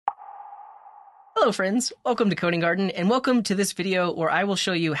Hello friends, welcome to Coding Garden and welcome to this video where I will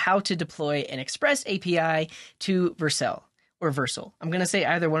show you how to deploy an Express API to Vercel or Vercel. I'm going to say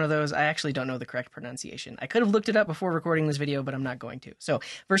either one of those. I actually don't know the correct pronunciation. I could have looked it up before recording this video, but I'm not going to. So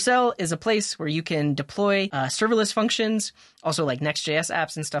Vercel is a place where you can deploy serverless functions, also like Next.js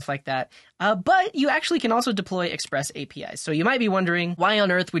apps and stuff like that. But you actually can also deploy Express APIs. So you might be wondering, why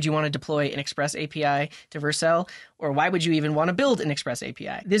on earth would you want to deploy an Express API to Vercel? Or why would you even want to build an Express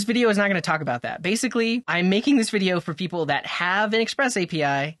API? This video is not going to talk about that. Basically, I'm making this video for people that have an Express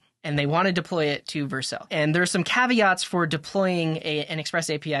API and they want to deploy it to Vercel. And there's some caveats for deploying an Express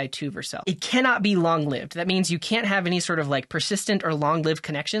API to Vercel. It cannot be long-lived. That means you can't have any sort of like persistent or long-lived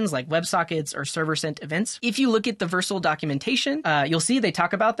connections like WebSockets or server-sent events. If you look at the Vercel documentation, you'll see they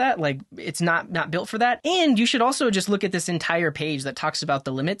talk about that. Like it's not built for that. And you should also just look at this entire page that talks about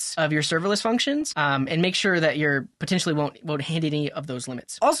the limits of your serverless functions and make sure that you potentially won't hit any of those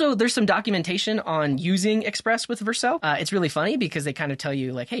limits. Also, there's some documentation on using Express with Vercel. It's really funny because they kind of tell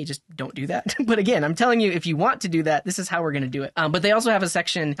you like, hey, just don't do that. But again, I'm telling you, if you want to do that, this is how we're going to do it. But they also have a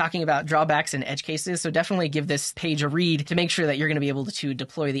section talking about drawbacks and edge cases. So definitely give this page a read to make sure that you're going to be able to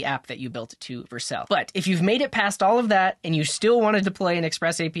deploy the app that you built to Vercel. But if you've made it past all of that and you still want to deploy an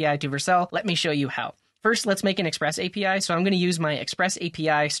Express API to Vercel, let me show you how. First, let's make an Express API. So I'm going to use my Express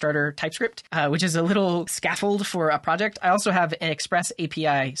API starter TypeScript, which is a little scaffold for a project. I also have an Express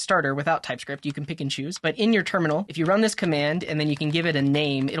API starter without TypeScript. You can pick and choose. But in your terminal, if you run this command and then you can give it a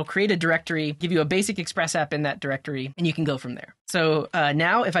name, it'll create a directory, give you a basic Express app in that directory, and you can go from there. So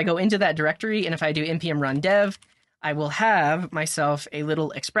now if I go into that directory and if I do npm run dev, I will have myself a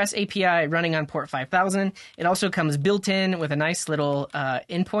little Express API running on port 5000. It also comes built in with a nice little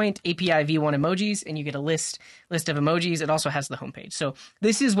endpoint, API v1 emojis, and you get a list of emojis. It also has the homepage. So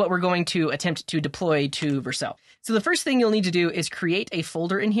this is what we're going to attempt to deploy to Vercel. So the first thing you'll need to do is create a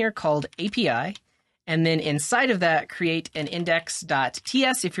folder in here called API. And then inside of that, create an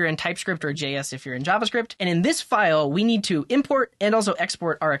index.ts if you're in TypeScript or JS if you're in JavaScript. And in this file, we need to import and also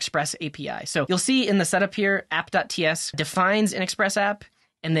export our Express API. So you'll see in the setup here, app.ts defines an Express app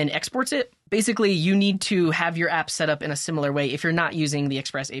and then exports it. Basically, you need to have your app set up in a similar way if you're not using the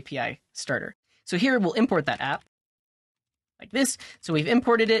Express API starter. So here we'll import that app like this. So we've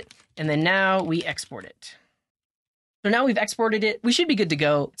imported it, and then now we export it. So now we've exported it. We should be good to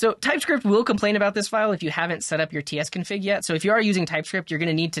go. So TypeScript will complain about this file if you haven't set up your TS config yet. So if you are using TypeScript, you're going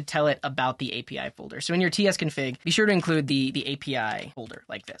to need to tell it about the API folder. So in your TS config, be sure to include the API folder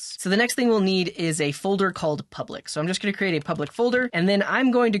like this. So the next thing we'll need is a folder called public. So I'm just going to create a public folder, and then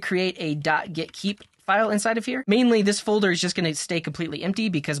I'm going to create a .getKeep file inside of here. Mainly, this folder is just going to stay completely empty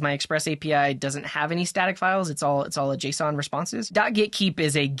because my Express API doesn't have any static files. It's all a JSON responses. .getKeep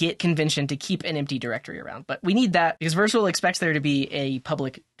is a Git convention to keep an empty directory around, but we need that because Vercel expects there to be a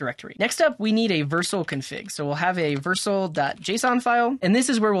public directory. Next up, we need a Vercel config. So we'll have a Vercel.json file, and this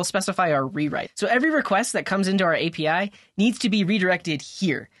is where we'll specify our rewrite. So every request that comes into our API needs to be redirected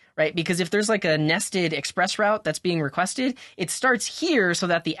here. Right? Because if there's like a nested Express route that's being requested, it starts here so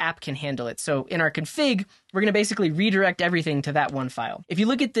that the app can handle it. So in our config, we're going to basically redirect everything to that one file. If you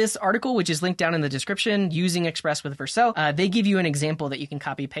look at this article, which is linked down in the description, using Express with Vercel, they give you an example that you can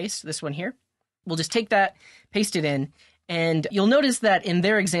copy paste, this one here. We'll just take that, paste it in, and you'll notice that in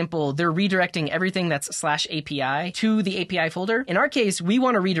their example, they're redirecting everything that's /API to the API folder. In our case, we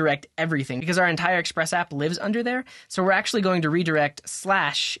want to redirect everything because our entire Express app lives under there. So we're actually going to redirect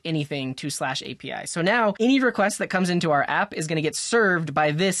 /anything to /API. So now any request that comes into our app is going to get served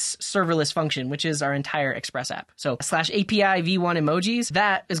by this serverless function, which is our entire Express app. So /API v1 emojis,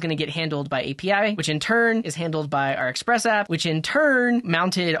 that is going to get handled by API, which in turn is handled by our Express app, which in turn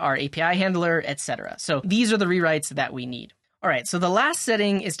mounted our API handler, etc. So these are the rewrites that we need. All right, so the last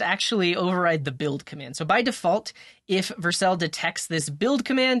setting is to actually override the build command. So by default, if Vercel detects this build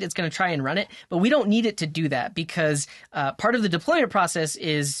command, it's going to try and run it, but we don't need it to do that because part of the deployment process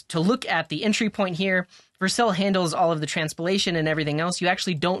is to look at the entry point here. Vercel handles all of the transpilation and everything else. You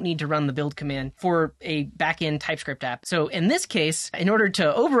actually don't need to run the build command for a backend TypeScript app. So in this case, in order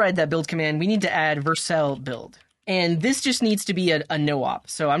to override that build command, we need to add Vercel build. And this just needs to be a no-op.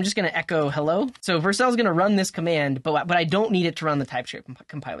 So I'm just going to echo hello. So Vercel is going to run this command, but I don't need it to run the TypeScript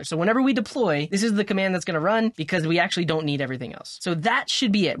compiler. So whenever we deploy, this is the command that's going to run because we actually don't need everything else. So that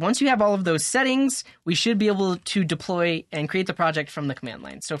should be it. Once you have all of those settings, we should be able to deploy and create the project from the command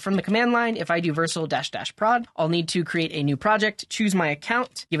line. So from the command line, if I do Vercel --prod, I'll need to create a new project, choose my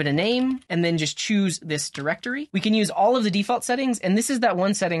account, give it a name, and then just choose this directory. We can use all of the default settings, and this is that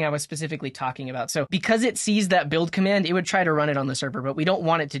one setting I was specifically talking about. So because it sees that build command, it would try to run it on the server, but we don't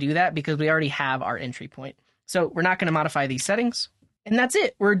want it to do that because we already have our entry point. So we're not going to modify these settings. And that's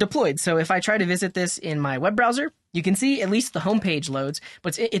it. We're deployed. So if I try to visit this in my web browser, you can see at least the homepage loads,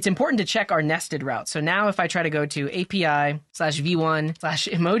 but it's important to check our nested route. So now if I try to go to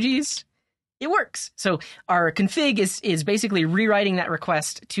API/v1/emojis, it works. So our config is basically rewriting that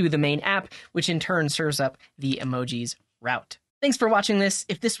request to the main app, which in turn serves up the emojis route. Thanks for watching this.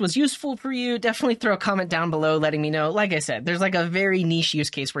 If this was useful for you, definitely throw a comment down below letting me know. Like I said, there's like a very niche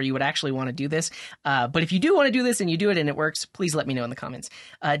use case where you would actually want to do this. But if you do want to do this and you do it and it works, please let me know in the comments.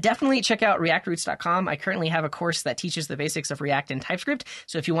 Definitely check out reactroots.com. I currently have a course that teaches the basics of React and TypeScript.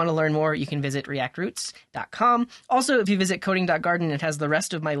 So if you want to learn more, you can visit reactroots.com. Also, if you visit coding.garden, it has the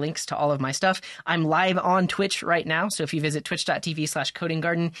rest of my links to all of my stuff. I'm live on Twitch right now. So if you visit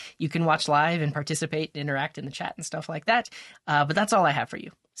twitch.tv/codinggarden, you can watch live and participate and interact in the chat and stuff like that. But that's all I have for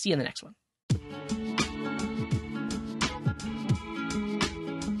you. See you in the next one.